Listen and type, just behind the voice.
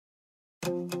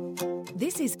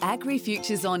This is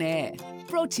AgriFutures On Air,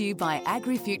 brought to you by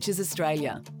AgriFutures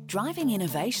Australia, driving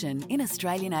innovation in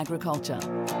Australian agriculture.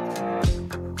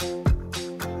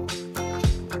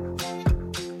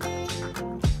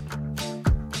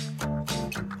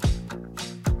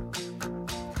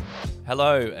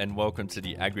 Hello and welcome to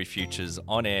the AgriFutures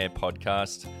On Air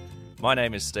podcast. My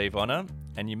name is Steve Honor,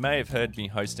 and you may have heard me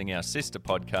hosting our sister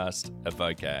podcast,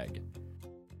 Evoke Ag.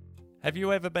 Have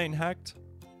you ever been hacked?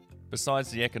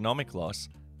 Besides the economic loss,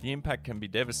 the impact can be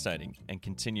devastating and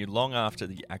continue long after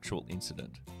the actual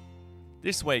incident.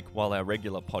 This week, while our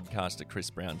regular podcaster Chris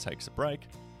Brown takes a break,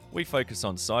 we focus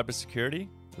on cybersecurity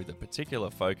with a particular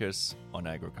focus on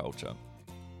agriculture.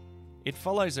 It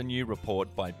follows a new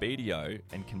report by BDO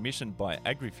and commissioned by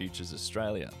AgriFutures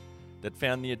Australia that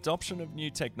found the adoption of new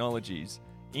technologies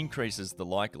increases the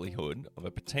likelihood of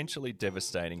a potentially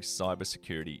devastating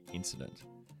cybersecurity incident.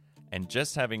 And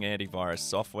just having antivirus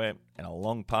software and a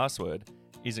long password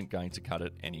isn't going to cut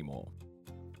it anymore.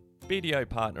 BDO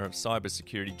partner of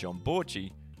cybersecurity John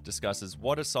Borchi discusses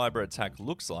what a cyber attack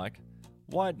looks like,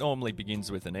 why it normally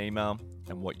begins with an email,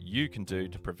 and what you can do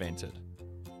to prevent it.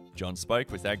 John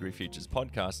spoke with AgriFutures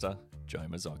podcaster Joe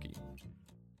Mazzocchi.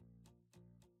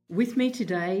 With me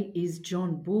today is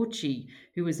John Borchi,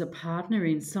 who is a partner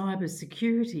in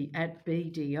cybersecurity at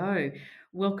BDO.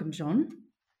 Welcome, John.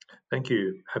 Thank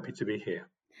you. Happy to be here.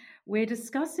 We're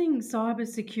discussing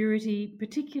cybersecurity,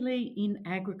 particularly in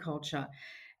agriculture.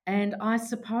 And I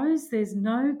suppose there's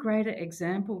no greater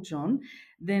example, John,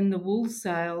 than the wool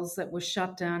sales that were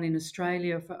shut down in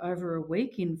Australia for over a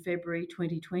week in February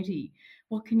 2020.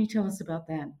 What can you tell us about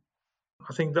that?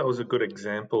 I think that was a good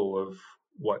example of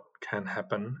what can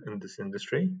happen in this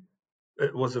industry.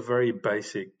 It was a very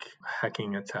basic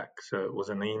hacking attack. So it was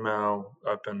an email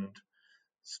opened,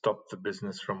 stopped the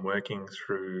business from working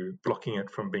through blocking it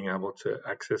from being able to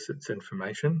access its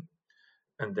information.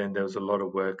 And then there was a lot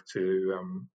of work to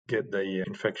get the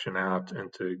infection out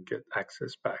and to get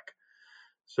access back.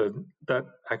 So that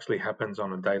actually happens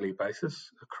on a daily basis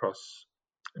across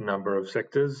a number of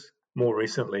sectors. More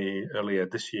recently, earlier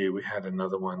this year, we had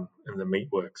another one in the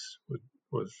meatworks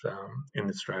was in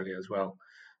Australia as well.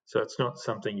 So it's not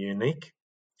something unique,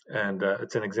 and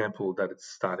it's an example that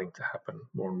it's starting to happen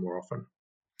more and more often.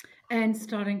 And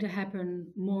starting to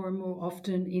happen more and more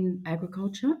often in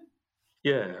agriculture?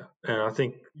 Yeah, and I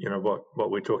think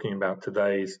what we're talking about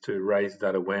today is to raise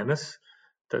that awareness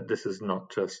that this is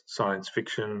not just science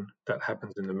fiction that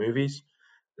happens in the movies.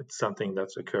 It's something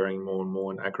that's occurring more and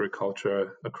more in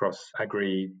agriculture across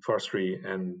agri, forestry,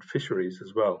 and fisheries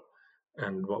as well.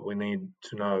 And what we need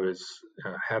to know is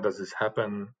how does this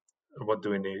happen? What do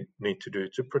we need to do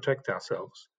to protect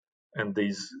ourselves? And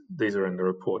these are in the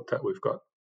report that we've got.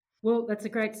 Well, that's a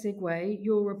great segue.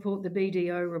 Your report, the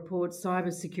BDO report,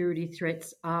 Cybersecurity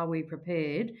Threats, Are We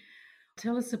Prepared?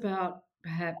 Tell us about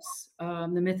perhaps the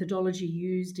methodology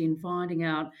used in finding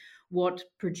out what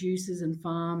producers and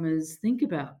farmers think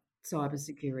about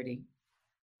cybersecurity.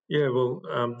 Yeah, well,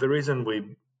 the reason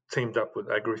we teamed up with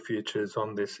AgriFutures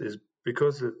on this is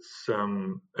because it's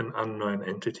an unknown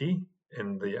entity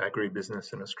in the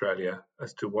agribusiness in Australia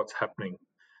as to what's happening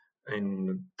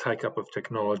in take-up of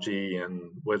technology and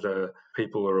whether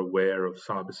people are aware of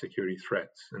cybersecurity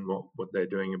threats and what they're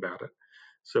doing about it.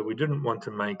 So we didn't want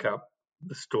to make up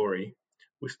the story.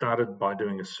 We started by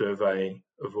doing a survey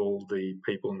of all the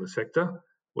people in the sector,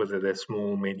 whether they're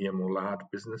small, medium or large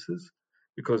businesses,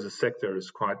 because the sector is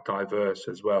quite diverse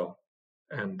as well,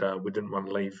 and we didn't want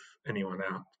to leave anyone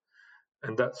out.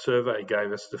 And that survey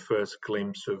gave us the first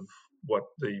glimpse of what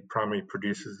the primary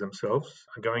producers themselves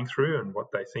are going through and what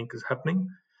they think is happening.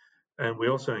 And we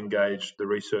also engaged the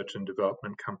research and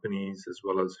development companies as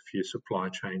well as a few supply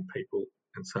chain people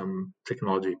and some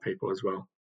technology people as well.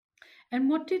 And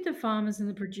what did the farmers and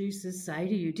the producers say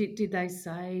to you? Did they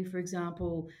say, for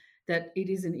example, that it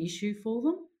is an issue for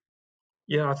them?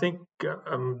 Yeah, I think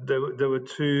there were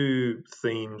two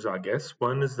themes, I guess.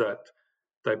 One is that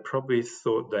they probably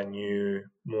thought they knew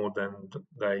more than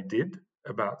they did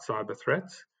about cyber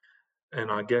threats. And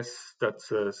I guess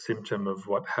that's a symptom of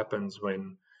what happens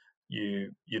when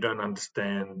you don't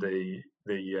understand the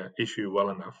issue well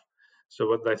enough. So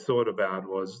what they thought about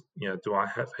was, do I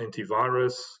have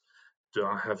antivirus? Do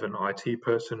I have an IT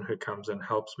person who comes and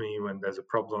helps me when there's a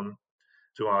problem?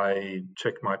 Do I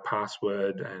check my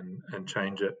password and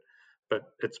change it? But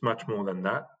it's much more than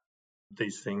that.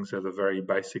 These things are the very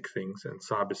basic things, and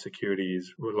cybersecurity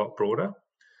is a lot broader.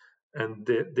 And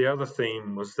the other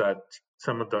theme was that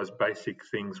some of those basic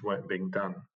things weren't being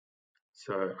done.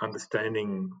 So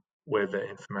understanding where the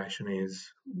information is,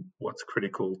 what's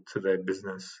critical to their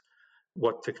business,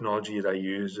 what technology they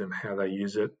use and how they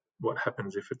use it, what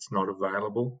happens if it's not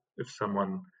available, if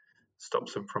someone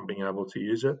stops them from being able to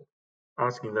use it,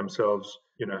 asking themselves,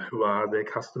 who are their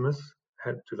customers?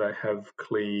 Do they have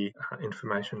clear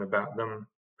information about them?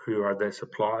 Who are their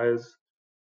suppliers?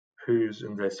 Who's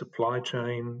in their supply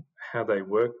chain? How they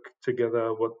work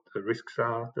together? What the risks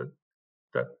are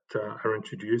that are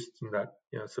introduced in that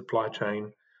supply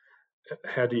chain?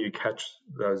 How do you catch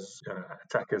those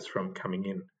attackers from coming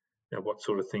in? What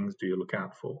sort of things do you look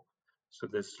out for? So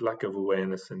there's lack of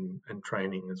awareness and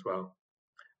training as well.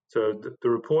 So the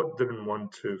report didn't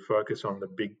want to focus on the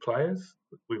big players.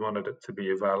 We wanted it to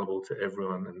be available to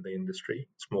everyone in the industry,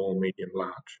 small, medium,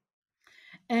 large.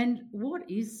 And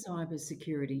what is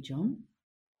cybersecurity, John?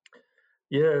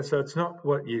 Yeah, so it's not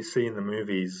what you see in the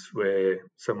movies where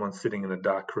someone's sitting in a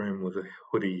dark room with a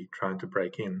hoodie trying to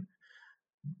break in.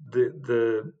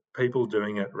 The people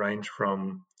doing it range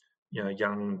from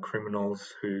young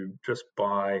criminals who just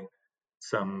buy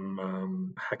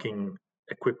some hacking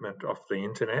equipment off the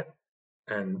internet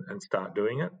and start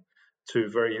doing it, to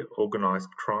very organized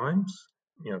crimes.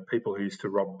 People who used to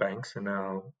rob banks are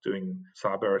now doing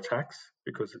cyber attacks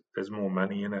because there's more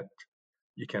money in it.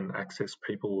 You can access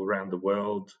people around the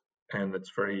world, and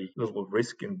it's very little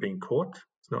risk in being caught.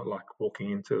 It's not like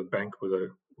walking into a bank with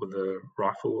a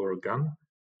rifle or a gun.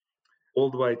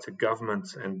 All the way to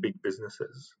governments and big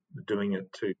businesses doing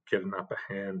it to get an upper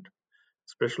hand.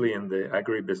 Especially in the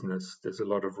agribusiness, there's a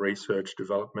lot of research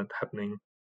development happening.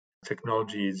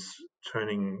 Technology is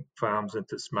turning farms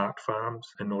into smart farms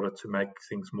in order to make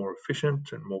things more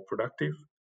efficient and more productive.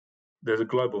 There's a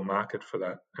global market for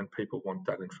that, and people want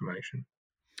that information.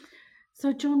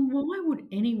 So, John, why would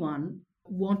anyone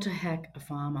want to hack a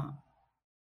farmer?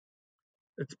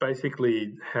 It's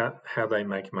basically how they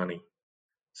make money.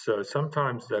 So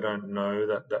sometimes they don't know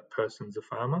that person's a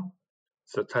farmer.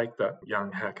 So take that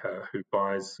young hacker who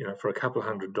buys, for a couple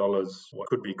 $100, what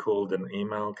could be called an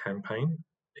email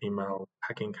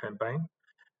hacking campaign.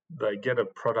 They get a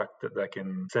product that they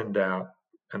can send out,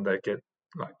 and they get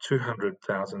like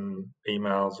 200,000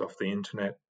 emails off the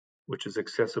internet, which is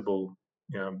accessible,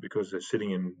 because they're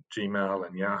sitting in Gmail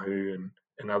and Yahoo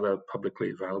and other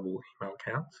publicly available email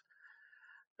accounts.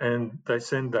 And they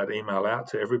send that email out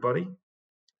to everybody,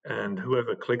 and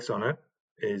whoever clicks on it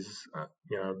is,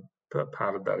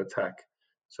 part of that attack.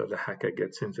 So the hacker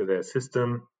gets into their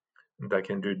system, and they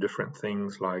can do different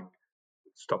things like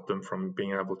stop them from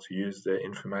being able to use their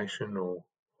information or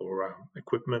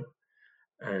equipment,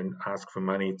 and ask for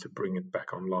money to bring it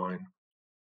back online.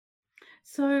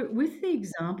 So, with the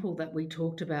example that we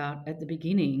talked about at the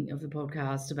beginning of the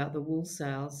podcast about the wool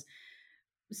sales,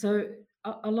 so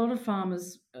a lot of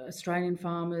farmers, Australian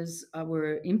farmers,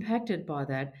 were impacted by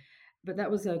that, but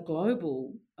that was a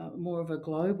global, more of a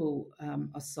global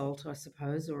assault, I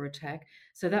suppose, or attack.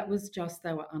 So that was just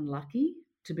they were unlucky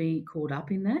to be caught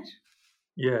up in that.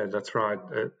 Yeah, that's right.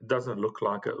 It doesn't look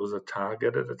like it was a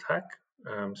targeted attack.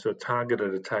 So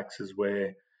targeted attacks is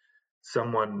where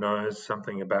someone knows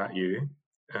something about you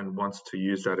and wants to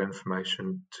use that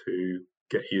information to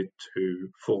get you to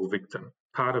fall victim.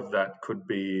 Part of that could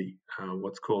be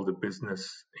what's called a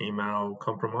business email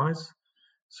compromise.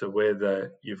 So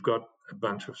where you've got a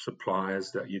bunch of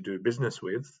suppliers that you do business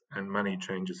with and money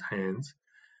changes hands,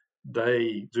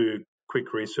 they do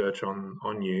quick research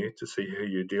on you to see who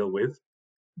you deal with.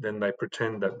 Then they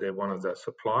pretend that they're one of the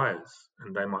suppliers,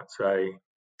 and they might say,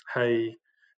 hey,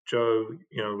 Joe,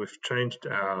 we've changed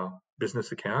our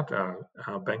business account,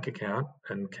 our bank account,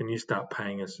 and can you start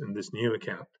paying us in this new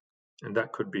account? And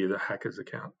that could be the hacker's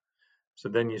account. So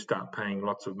then you start paying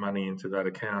lots of money into that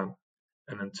account,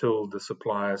 and until the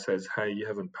supplier says, hey, you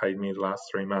haven't paid me the last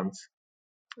 3 months,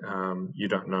 you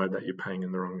don't know that you're paying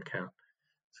in the wrong account.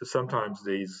 So sometimes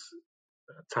these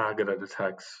targeted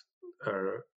attacks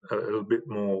are a little bit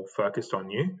more focused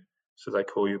on you. So they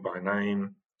call you by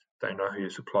name, they know who your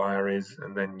supplier is,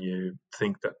 and then you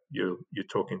think that you're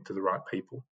talking to the right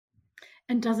people.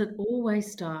 And does it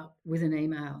always start with an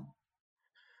email?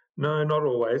 No, not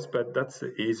always, but that's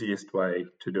the easiest way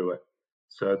to do it.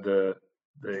 So the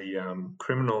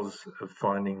criminals are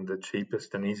finding the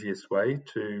cheapest and easiest way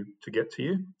to get to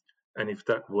you, and if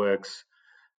that works,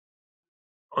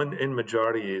 in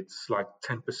majority, it's like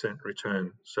 10%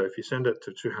 return. So if you send it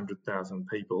to 200,000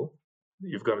 people,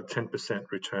 you've got a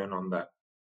 10% return on that.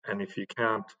 And if you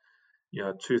count,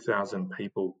 2,000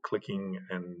 people clicking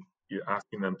and you're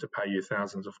asking them to pay you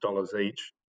thousands of dollars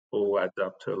each, all adds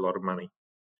up to a lot of money.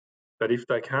 But if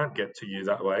they can't get to you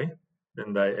that way,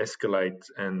 then they escalate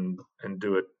and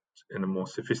do it in a more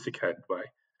sophisticated way.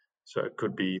 So it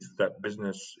could be that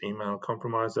business email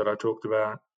compromise that I talked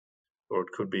about, or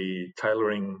it could be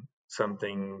tailoring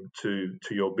something to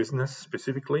your business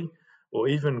specifically, or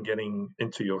even getting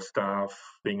into your staff,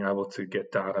 being able to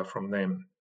get data from them.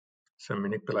 So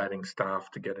manipulating staff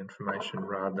to get information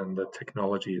rather than the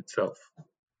technology itself.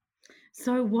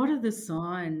 So, what are the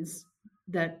signs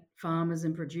that farmers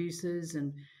and producers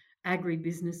and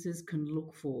agribusinesses can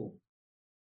look for?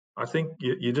 I think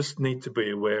you just need to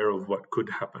be aware of what could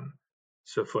happen.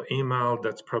 So for email,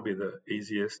 that's probably the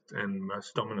easiest and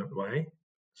most dominant way.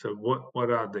 So what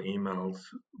are the emails?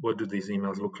 What do these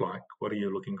emails look like? What are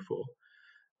you looking for?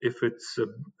 If it's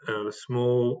a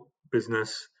small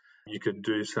business, you could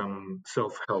do some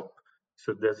self-help.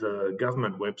 So there's a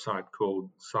government website called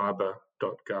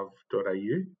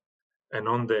cyber.gov.au, and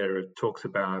on there it talks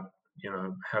about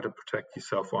how to protect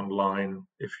yourself online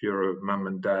if you're a mum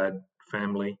and dad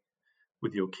family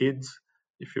with your kids,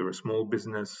 if you're a small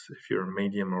business, if you're a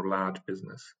medium or large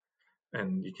business,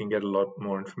 and you can get a lot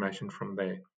more information from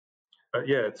there. But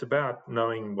yeah, it's about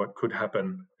knowing what could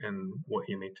happen and what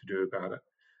you need to do about it.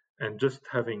 And just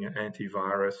having an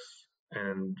antivirus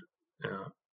and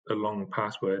a long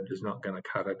password is not going to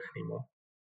cut it anymore.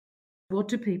 What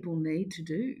do people need to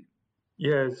do?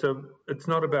 Yeah, so it's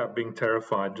not about being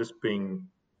terrified, just being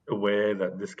aware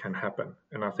that this can happen.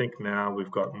 And I think now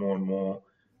we've got more and more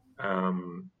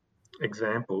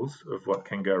examples of what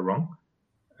can go wrong,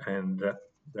 and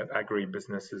that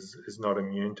agribusiness is not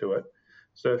immune to it.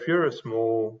 So if you're a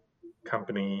small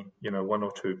company, 1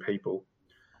 or 2 people,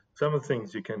 some of the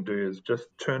things you can do is just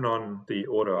turn on the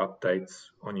auto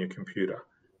updates on your computer.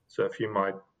 So if you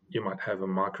might have a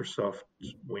Microsoft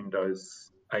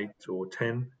Windows 8 or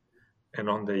 10, and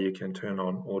on there you can turn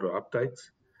on auto updates.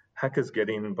 Hackers get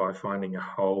in by finding a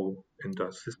hole in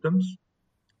those systems.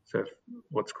 So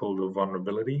what's called a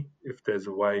vulnerability. If there's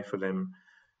a way for them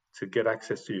to get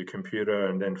access to your computer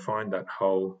and then find that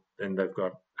hole, then they've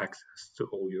got access to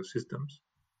all your systems.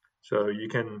 So you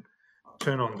can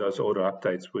turn on those auto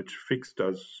updates which fix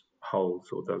those holes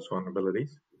or those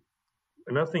vulnerabilities.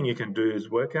 Another thing you can do is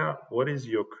work out what is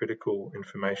your critical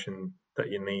information that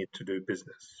you need to do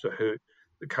business. So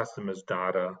the customer's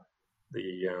data,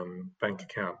 the bank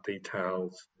account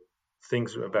details,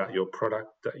 things about your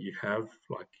product that you have,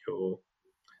 like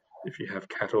if you have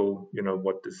cattle,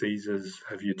 what diseases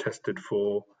have you tested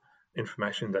for,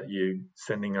 information that you're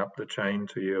sending up the chain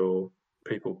to your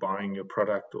people buying your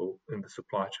product or in the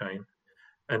supply chain,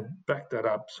 and back that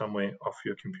up somewhere off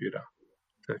your computer.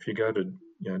 So if you go to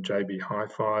JB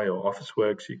Hi-Fi or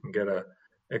Officeworks, you can get an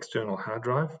external hard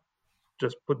drive.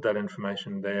 Just put that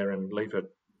information there and leave it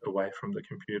away from the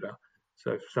computer.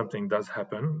 So if something does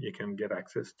happen, you can get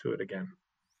access to it again.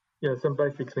 Yeah, some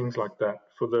basic things like that.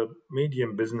 For the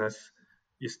medium business,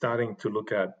 you're starting to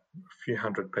look at a few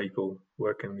hundred people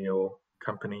work in your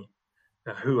company.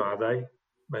 Now, who are they?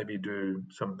 Maybe do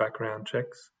some background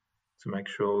checks to make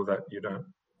sure that you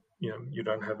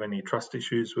don't have any trust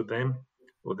issues with them,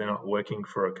 or they're not working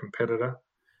for a competitor.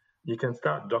 You can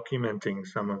start documenting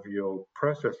some of your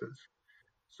processes.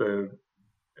 So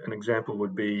an example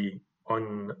would be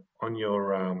on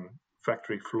your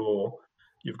factory floor,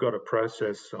 you've got a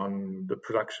process on the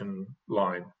production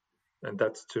line, and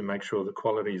that's to make sure the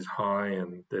quality is high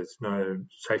and there's no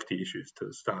safety issues to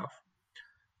the staff.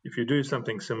 If you do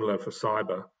something similar for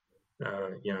cyber,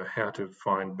 how to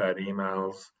find bad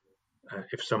emails,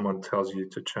 if someone tells you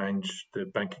to change the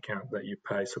bank account that you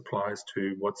pay suppliers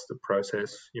to, what's the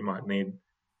process? You might need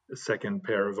a second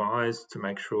pair of eyes to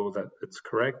make sure that it's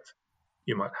correct.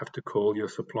 You might have to call your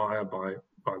supplier by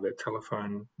their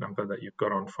telephone number that you've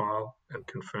got on file and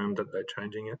confirm that they're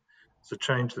changing it. So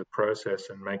change the process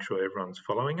and make sure everyone's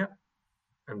following it.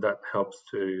 And that helps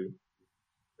to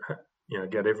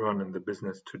get everyone in the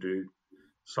business to do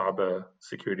cyber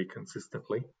security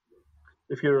consistently.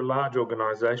 If you're a large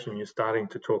organization, you're starting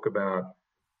to talk about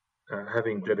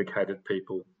having dedicated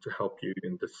people to help you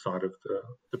in this side of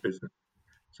the business.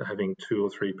 So having 2 or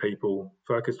 3 people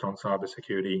focused on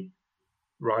cybersecurity,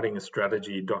 writing a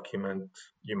strategy document.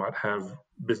 You might have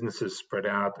businesses spread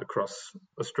out across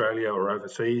Australia or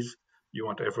overseas. You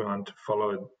want everyone to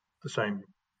follow the same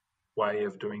way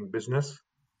of doing business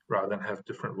rather than have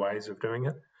different ways of doing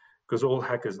it, because all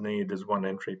hackers need is one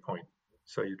entry point.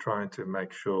 So you're trying to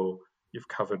make sure you've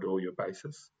covered all your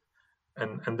bases.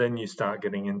 And then you start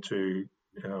getting into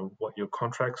what your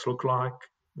contracts look like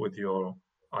with your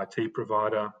IT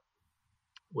provider,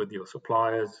 with your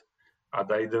suppliers. Are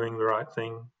they doing the right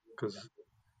thing? Because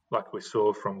like we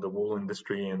saw from the wool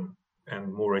industry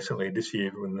and more recently this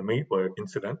year in the meatwork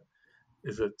incident,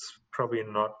 is it's probably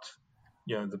not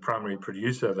the primary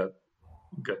producer that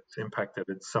gets impacted.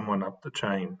 It's someone up the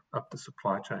chain, up the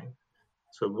supply chain.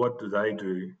 So what do they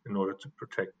do in order to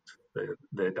protect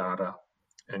their data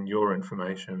and your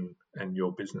information and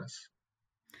your business?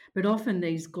 But often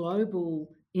these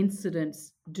global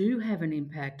incidents do have an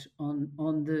impact on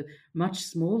the much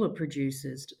smaller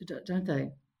producers, don't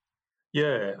they?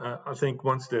 Yeah, I think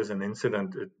once there's an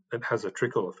incident, it has a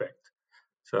trickle effect.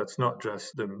 So it's not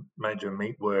just the major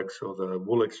meatworks or the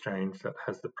wool exchange that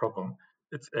has the problem.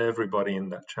 It's everybody in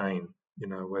that chain,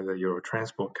 whether you're a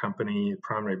transport company, a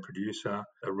primary producer,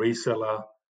 a reseller,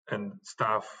 and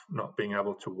staff not being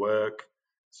able to work.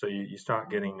 So you start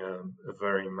getting a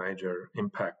very major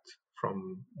impact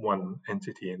from one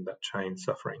entity in that chain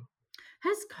suffering.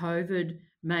 Has COVID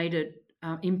made it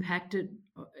impacted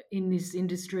in this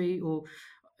industry or,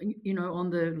 on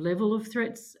the level of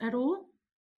threats at all?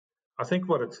 I think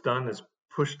what it's done is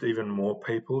pushed even more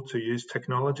people to use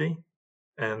technology,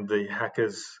 and the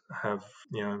hackers have,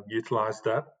 utilized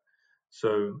that.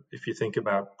 So if you think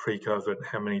about pre-COVID,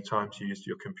 how many times you used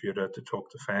your computer to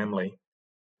talk to family,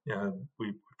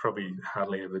 we probably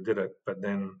hardly ever did it. But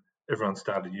then everyone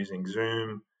started using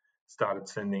Zoom, started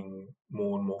sending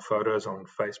more and more photos on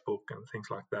Facebook and things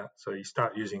like that. So you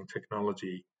start using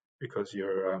technology because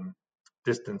your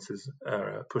distances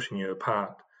are pushing you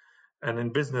apart. And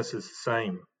in business, it's the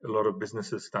same. A lot of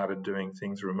businesses started doing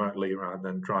things remotely rather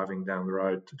than driving down the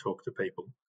road to talk to people,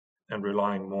 and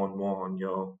relying more and more on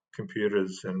your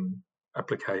computers and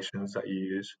applications that you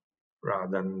use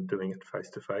rather than doing it face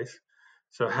to face.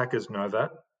 So hackers know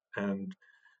that, and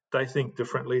they think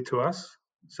differently to us.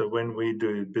 So when we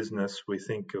do business, we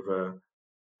think of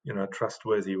a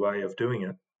trustworthy way of doing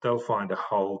it. They'll find a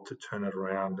hole to turn it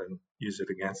around and use it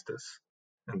against us,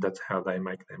 and that's how they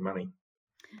make their money.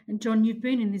 And John, you've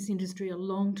been in this industry a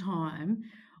long time.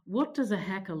 What does a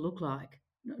hacker look like?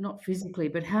 Not physically,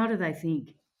 but how do they think?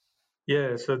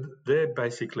 Yeah, so they're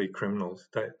basically criminals.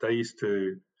 They used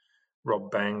to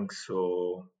rob banks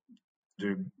or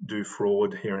do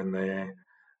fraud here and there,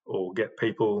 or get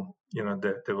people.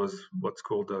 There was what's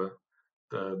called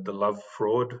the love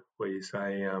fraud, where you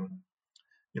say, I'm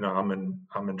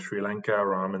in Sri Lanka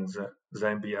or I'm in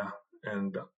Zambia,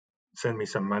 and send me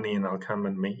some money and I'll come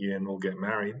and meet you and we'll get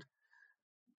married.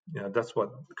 That's what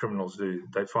criminals do.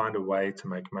 They find a way to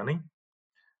make money.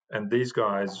 And these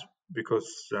guys,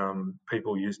 because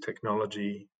people use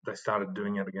technology, they started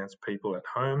doing it against people at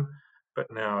home, but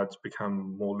now it's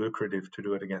become more lucrative to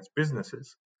do it against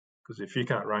businesses. Because if you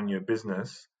can't run your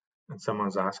business and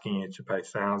someone's asking you to pay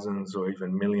thousands or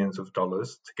even millions of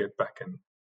dollars to get back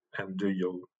and do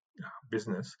your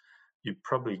business, you're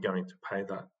probably going to pay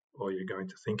that, or you're going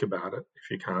to think about it if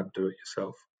you can't do it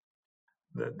yourself.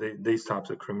 These types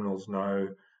of criminals know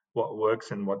what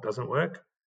works and what doesn't work.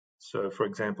 So, for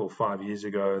example, 5 years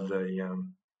ago,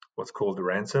 what's called a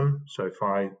ransom. So if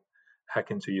I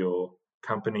hack into your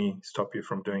company, stop you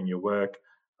from doing your work,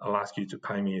 I'll ask you to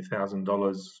pay me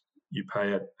 $1,000. You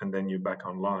pay it, and then you're back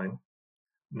online.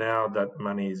 Now that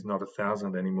money is not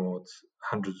 1,000 anymore; it's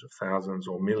hundreds of thousands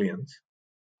or millions,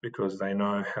 because they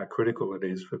know how critical it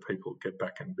is for people to get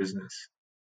back in business.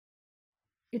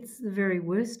 It's the very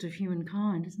worst of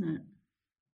humankind, isn't it?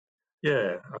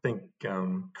 Yeah, I think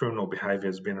criminal behaviour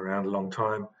has been around a long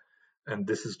time, and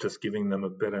this is just giving them a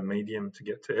better medium to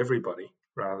get to everybody,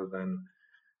 rather than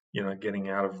getting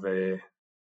out of the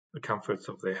comforts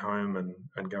of their home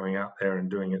and going out there and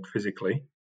doing it physically.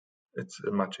 It's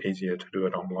much easier to do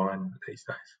it online these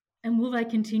days. And will they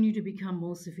continue to become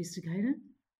more sophisticated?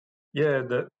 Yeah,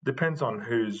 that depends on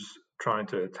who's trying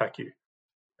to attack you.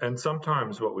 And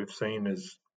sometimes what we've seen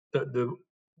is that the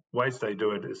ways they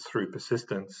do it is through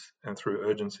persistence and through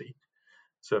urgency.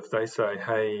 So if they say,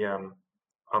 hey,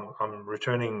 I'm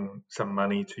returning some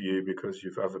money to you because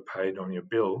you've overpaid on your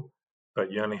bill, but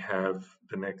you only have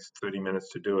the next 30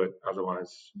 minutes to do it,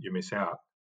 otherwise you miss out.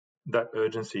 That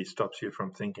urgency stops you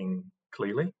from thinking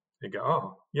clearly. You go,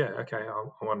 oh, yeah, okay,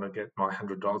 I want to get my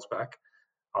 $100 back.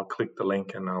 I'll click the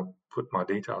link and I'll put my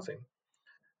details in.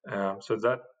 So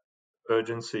that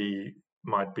urgency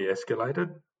might be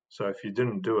escalated. So if you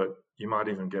didn't do it, you might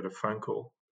even get a phone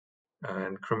call.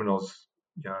 And criminals,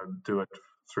 do it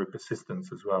through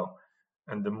persistence as well.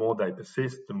 And the more they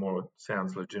persist, the more it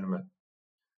sounds legitimate.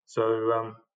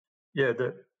 So,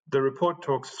 the report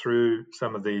talks through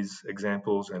some of these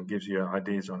examples and gives you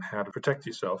ideas on how to protect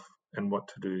yourself and what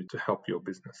to do to help your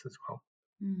business as well.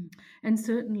 And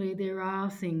certainly there are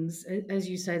things, as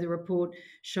you say, the report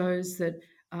shows that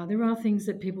there are things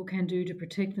that people can do to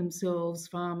protect themselves,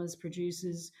 farmers,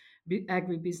 producers,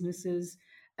 agribusinesses,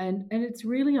 and it's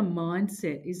really a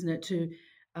mindset, isn't it, to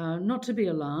not to be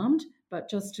alarmed, but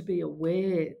just to be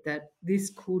aware that this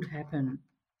could happen.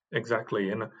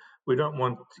 Exactly. And We don't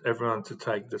want everyone to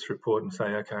take this report and say,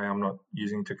 okay, I'm not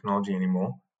using technology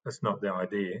anymore. That's not the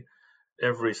idea.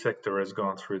 Every sector has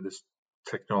gone through this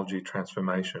technology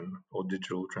transformation or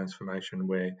digital transformation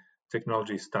where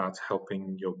technology starts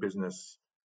helping your business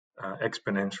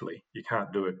exponentially. You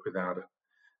can't do it without it.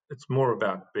 It's more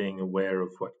about being aware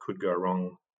of what could go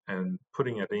wrong and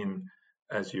putting it in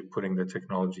as you're putting the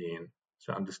technology in.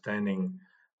 So understanding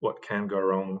what can go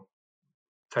wrong,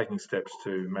 taking steps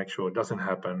to make sure it doesn't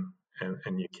happen,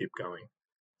 and you keep going.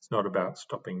 It's not about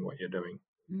stopping what you're doing.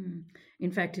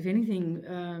 In fact, if anything,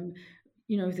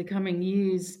 with the coming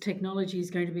years, technology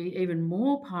is going to be even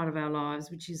more part of our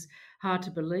lives, which is hard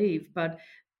to believe. But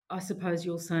I suppose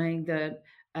you're saying that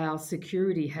our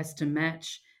security has to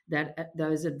match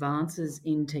those advances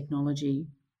in technology.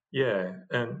 Yeah,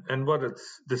 and what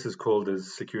this is called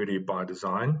is security by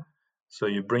design. So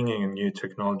you're bringing a new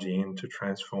technology in to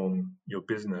transform your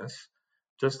business.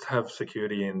 Just have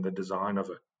security in the design of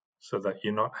it so that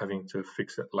you're not having to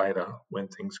fix it later when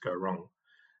things go wrong.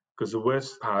 Because the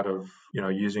worst part of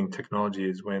using technology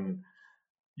is when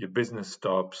your business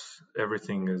stops,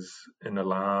 everything is an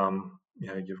alarm.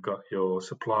 You've got your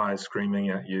suppliers screaming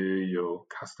at you, your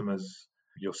customers,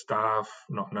 your staff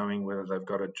not knowing whether they've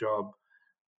got a job.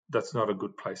 That's not a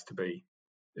good place to be.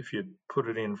 If you put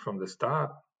it in from the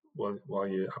start while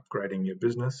you're upgrading your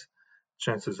business,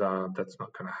 chances are that's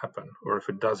not going to happen. Or if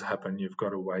it does happen, you've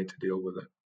got a way to deal with it.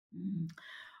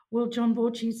 Well, John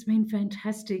Borchie, it's been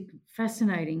fantastic,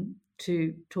 fascinating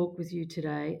to talk with you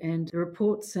today. And the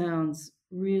report sounds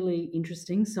really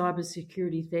interesting.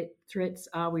 Cybersecurity threats,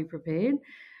 are we prepared?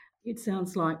 It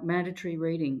sounds like mandatory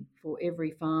reading for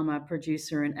every farmer,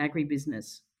 producer and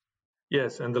agribusiness.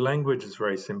 Yes, and the language is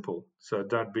very simple. So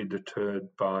don't be deterred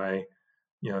by,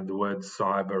 the words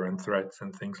cyber and threats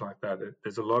and things like that.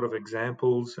 There's a lot of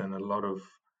examples and a lot of,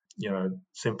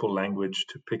 simple language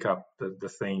to pick up the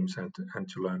themes and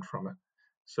to learn from it.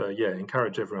 So,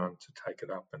 encourage everyone to take it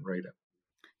up and read it.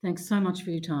 Thanks so much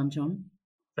for your time, John.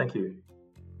 Thank you.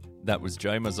 That was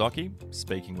Joe Mazzocchi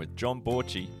speaking with John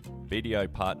Borchie,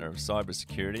 BDO Partner of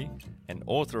Cybersecurity and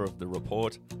author of the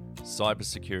report,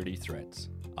 Cybersecurity Threats.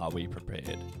 Are we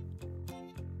prepared?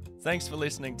 Thanks for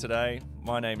listening today.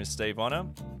 My name is Steve Honor,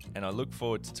 and I look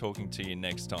forward to talking to you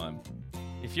next time.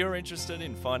 If you're interested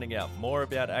in finding out more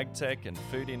about agtech and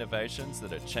food innovations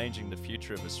that are changing the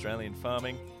future of Australian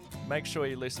farming, make sure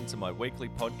you listen to my weekly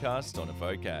podcast on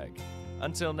Evoke Ag.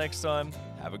 Until next time,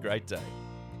 have a great day.